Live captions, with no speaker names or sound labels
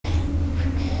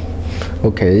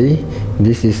Okay,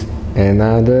 this is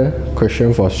another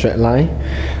question for straight line,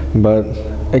 but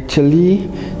actually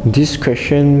this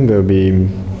question will be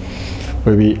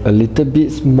a little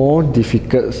bit more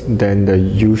difficult than the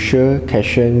usual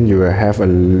question you will have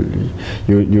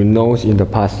you know in the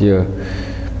past year.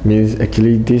 Means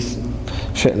actually this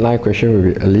straight line question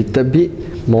will be a little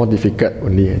bit more difficult,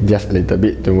 only just a little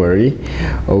bit, don't worry.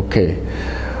 Okay,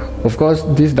 of course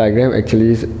this diagram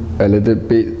actually is a little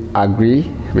bit ugly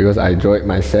because I draw it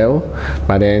myself,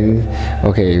 but then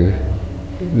okay,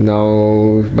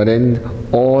 now but then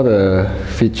all the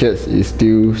features is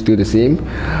still the same.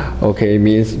 Okay,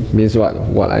 means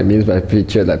what I mean by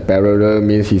feature, like parallel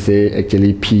means he say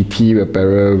actually PT will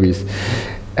parallel with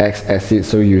x-axis,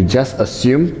 so you just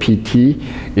assume PT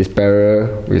is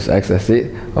parallel with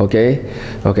x-axis.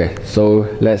 Okay, so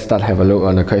let's start have a look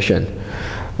on the question.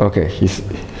 Okay,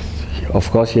 of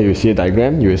course here you see a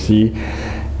diagram, you will see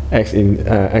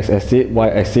x-axis,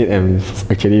 y-axis, and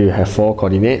actually you have 4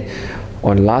 coordinates.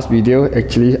 On last video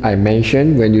actually I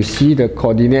mentioned when you see the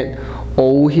coordinate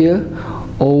O here,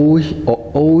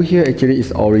 O here actually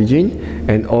is origin,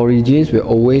 and origins will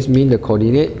always mean the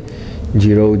coordinate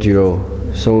 0,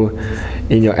 0. So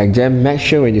in your exam, make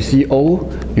sure when you see O,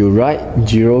 you write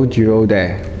 0, 0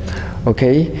 there.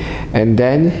 Okay, and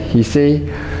then he say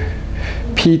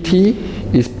PT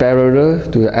is parallel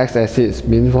to the x-axis.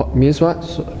 Means what?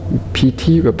 So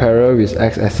PT will parallel with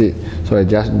x-axis. So I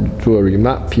just drew a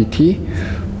remark. PT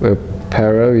will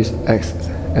parallel with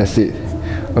x-axis.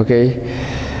 Okay.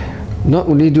 Not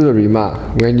only do the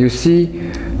remark. When you see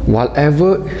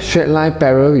whatever straight line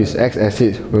parallel with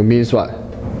x-axis will means what?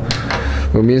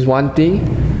 Will means one thing.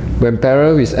 When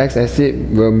parallel with x-axis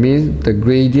will mean the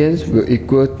gradients will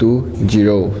equal to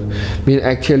 0. Mean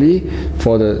actually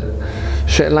for the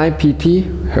straight line PT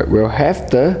will have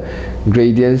the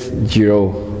gradients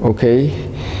 0. Okay,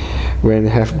 when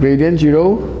have gradient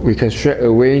 0, we can straight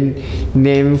away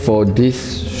name for this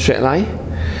straight line.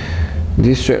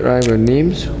 This straight line will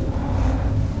name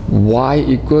y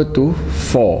equal to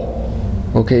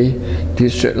 4. Okay,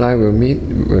 this straight line will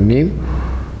name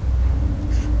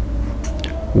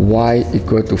y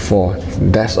equal to 4.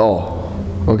 That's all.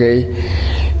 Okay,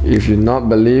 if you not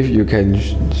believe, you can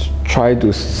try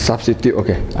to substitute.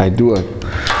 Okay, I do a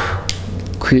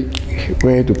quick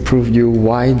way to prove you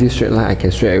why this straight line I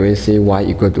can straight away say y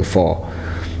equal to 4.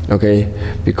 Okay,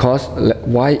 because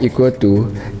y equal to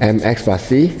mx plus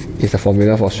c is the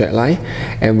formula for straight line,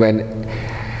 and when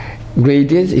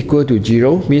gradients equal to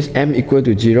 0 means m equal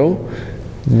to 0,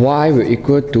 y will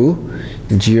equal to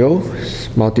 0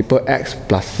 multiple x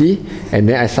plus c, and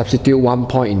then I substitute 1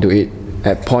 point into it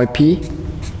at point P,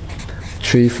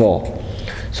 3, 4.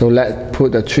 So let's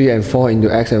put the 3 and 4 into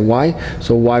x and y.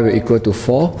 So y will equal to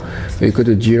 4, will equal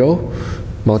to 0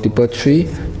 multiple 3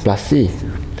 plus c.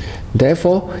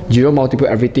 Therefore 0 multiple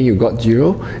everything, you got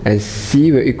 0, and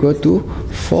c will equal to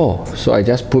 4. So I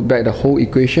just put back the whole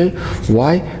equation,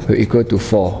 y will equal to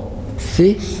 4.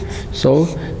 See? So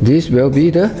this will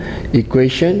be the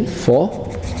equation for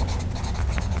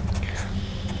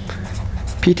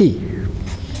PT.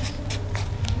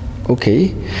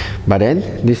 Okay, but then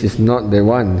this is not the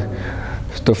one.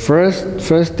 The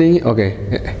first thing, okay,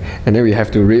 and then we have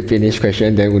to read finish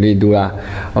question, then we do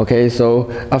okay,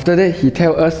 so after that he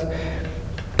tell us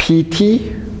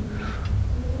PT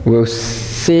will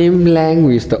same length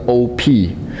with the OP.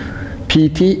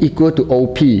 PT equal to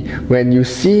OP. When you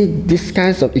see this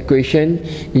kinds of equation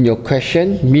in your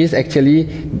question, means actually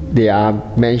they are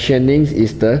mentioning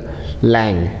is the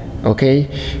length. Okay,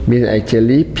 means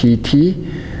actually PT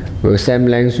will same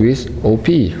length with OP.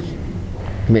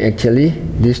 Mean actually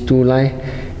these two lines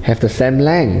have the same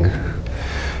length.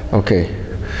 Okay,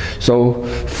 so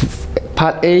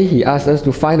part A, he asks us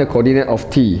to find the coordinate of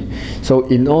T. So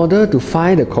in order to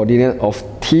find the coordinate of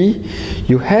T,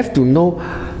 you have to know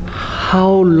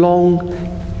how long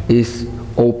is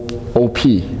OP.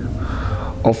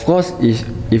 Of course,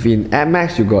 if in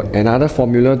max you got another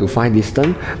formula to find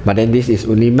distance, but then this is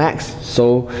only max.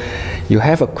 So you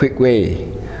have a quick way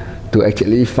to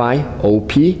actually find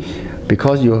OP,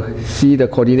 because you see the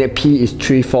coordinate P is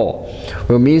 3, 4.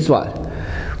 Will means what?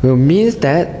 Will means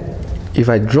that if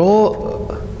I draw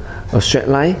a straight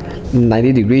line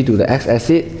 90 degrees to the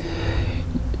x-axis,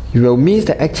 it will means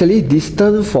that actually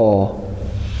distance for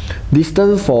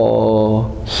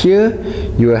here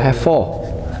you will have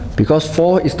 4, because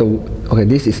 4 is the, okay,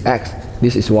 this is x,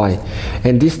 this is y,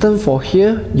 and distance for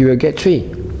here you will get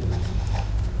 3.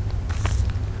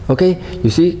 Okay, you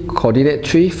see coordinate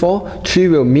 3, 4. 3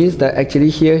 will means that actually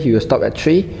here he will stop at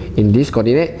 3 in this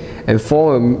coordinate, and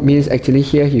 4 will means actually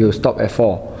here he will stop at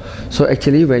 4. So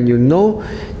actually when you know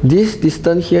this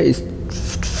distance here is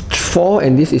 4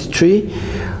 and this is 3,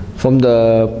 from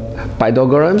the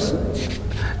Pythagoreans,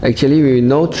 actually we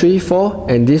know 3, 4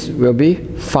 and this will be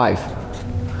 5.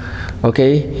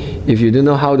 Okay, if you don't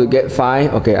know how to get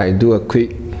 5, okay, I do a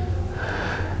quick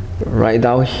write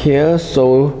down here.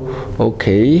 So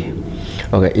okay,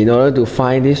 in order to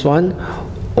find this one,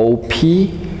 OP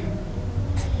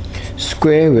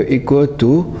square will equal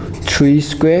to 3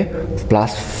 square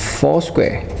plus 4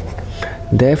 square.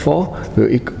 Therefore,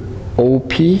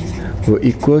 OP will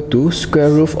equal to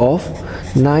square root of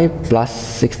 9 plus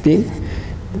 16.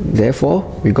 Therefore,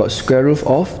 we got square root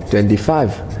of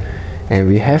 25. And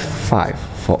we have 5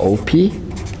 for OP.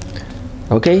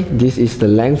 Okay, this is the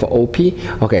length for OP.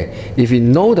 Okay, if we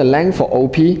know the length for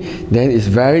OP, then it's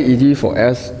very easy for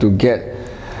us to get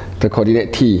the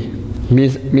coordinate T.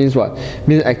 Means what?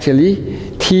 Means actually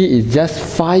T is just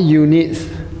 5 units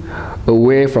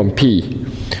away from P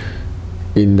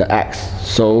in the X.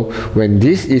 So when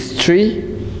this is 3,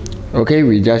 okay,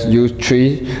 we just use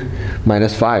 3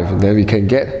 minus 5, then we can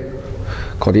get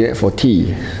coordinate for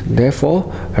T.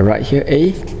 Therefore, I write here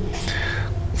A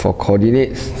for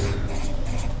coordinates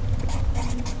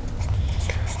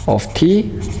of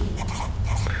T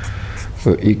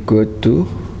will equal to,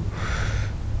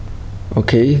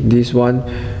 okay, this one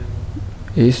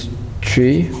is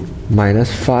 3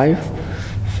 minus 5.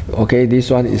 Okay, this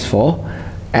one is for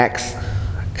X,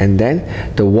 and then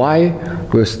the Y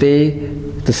will stay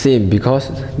the same because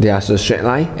they are a straight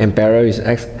line and parallel is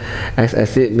X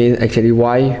axis, means actually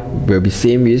Y will be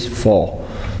same with 4.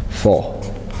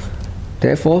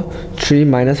 Therefore 3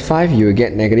 minus 5 you will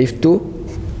get negative 2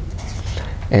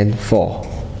 and 4.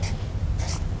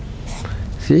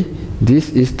 See, this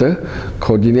is the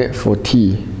coordinate for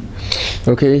T.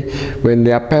 Okay, when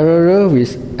they are parallel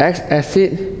with X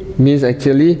axis, means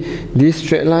actually this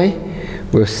straight line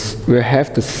will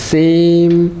have the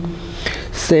same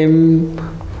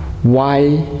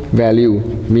Y value,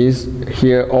 means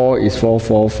here all is 4,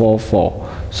 4, 4, 4.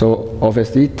 So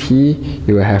obviously T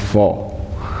you will have 4.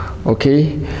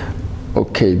 Okay,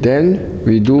 then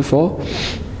we do for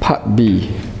part B.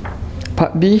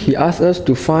 Part B, he asks us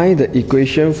to find the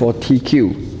equation for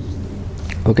TQ.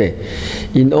 Okay,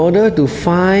 in order to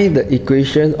find the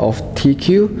equation of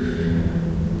TQ,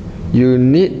 you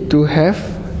need to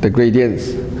have the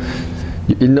gradients.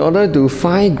 In order to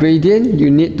find gradient, you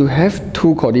need to have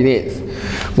 2 coordinates.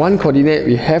 One coordinate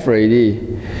we have already,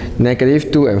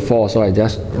 negative 2 and 4. So I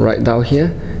just write down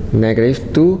here,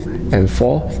 negative 2 and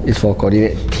 4 is for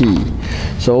coordinate T.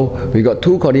 So we got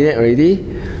 2 coordinates already.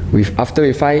 After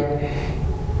we find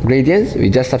gradients, we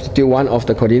just substitute one of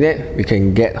the coordinate, we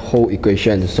can get whole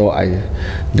equation. So I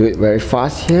do it very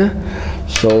fast here.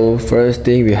 So first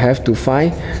thing, we have to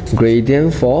find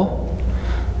gradient for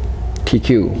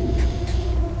TQ.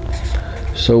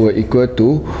 So we're equal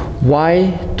to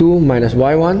y2 minus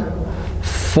y1,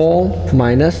 4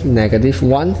 minus negative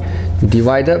 1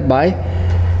 divided by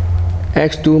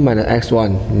x2 minus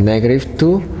x1, negative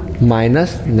 2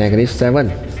 minus negative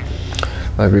 7.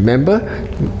 Remember,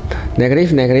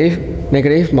 negative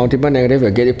multiple negative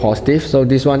will get it positive. So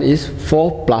this one is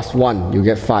 4 plus 1, you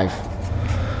get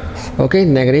 5. Okay,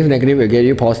 negative will get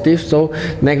you positive. So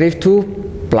negative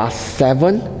 2 plus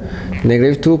 7,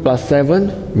 negative 2 plus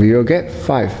 7, we will get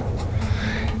 5.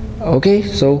 Okay,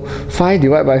 so 5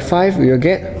 divided by 5, we will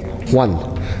get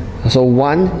 1. So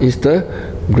 1 is the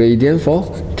gradient for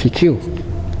TQ.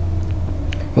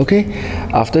 Okay,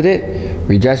 after that,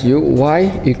 we just use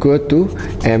y equal to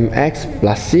mx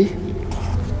plus c.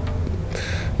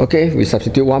 Okay, we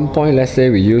substitute 1 point. Let's say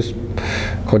we use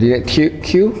coordinate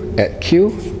Q at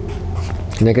Q,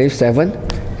 negative 7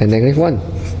 and negative 1.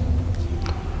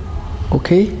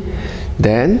 Okay,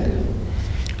 then,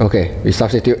 okay, we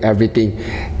substitute everything.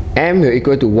 M will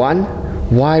equal to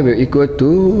 1, y will equal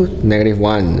to negative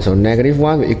 1. So negative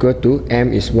 1 will equal to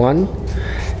m is 1,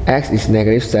 x is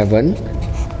negative 7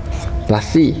 plus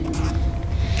c.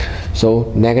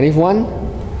 So negative 1,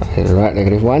 I write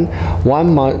negative 1.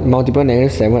 1 multiple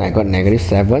negative 7, I got negative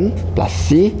 7 plus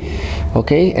c.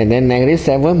 Okay, and then negative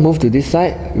 7 move to this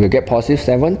side, we'll get positive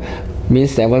 7.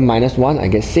 Means 7 minus 1, I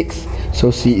get 6.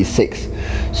 So c is 6.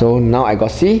 So now I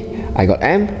got c, I got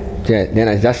m. Then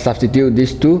I just substitute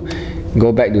these two,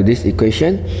 go back to this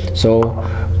equation. So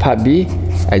part B,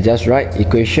 I just write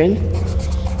equation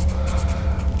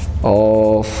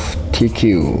of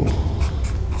TQ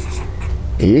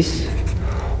is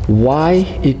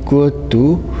y equal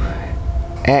to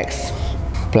x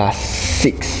plus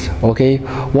 6. Okay,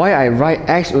 why I write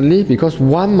x only? Because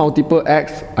 1 multiple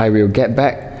x, I will get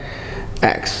back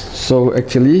x. So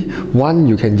actually 1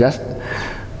 you can just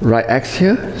right x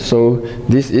here. So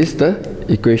this is the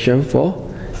equation for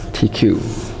TQ.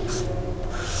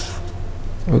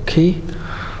 Okay,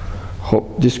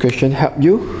 hope this question helped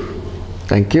you.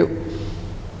 Thank you.